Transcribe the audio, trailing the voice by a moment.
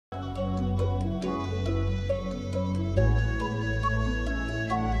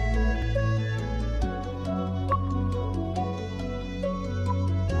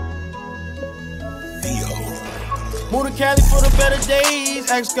in Cali for the better days.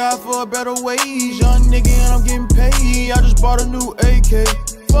 Ask God for a better wage. Young nigga and I'm getting paid. I just bought a new AK.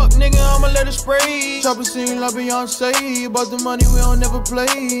 Fuck nigga, I'ma let it spray. Chopper scene like Beyonce. About the money we don't never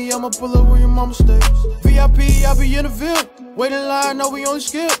play. I'ma pull up where your mama stays. VIP, I be in the VIP. Wait in line, no we only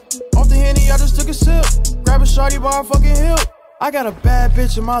skip. Off the Henny, I just took a sip. Grab a shawty by her fucking hip. I got a bad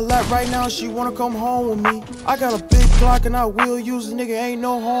bitch in my lap right now, she wanna come home with me. I got a big Glock and I will use a nigga, ain't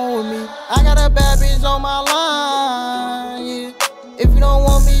no home with me. I got a bad bitch on my line, yeah. If you don't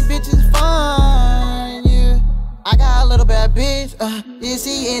want me, bitch, it's fine, yeah. I got a little bad bitch, yeah,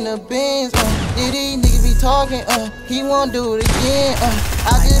 she in the Benz, yeah, these niggas be talking, he won't do it again,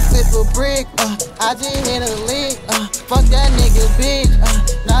 I just flip a brick, I just hit a lick, fuck that nigga bitch,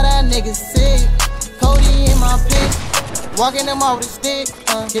 now that nigga sick, Cody in my pitch. Walking them off with a stick,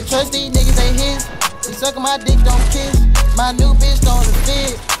 can trust these niggas, they his. She suckin' my dick, don't kiss. My new bitch don't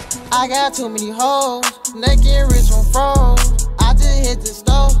fit. I got too many hoes, naked rich on froze. I just hit the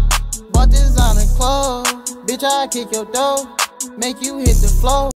stove, bought designer clothes. Bitch, I kick your door, make you hit the floor.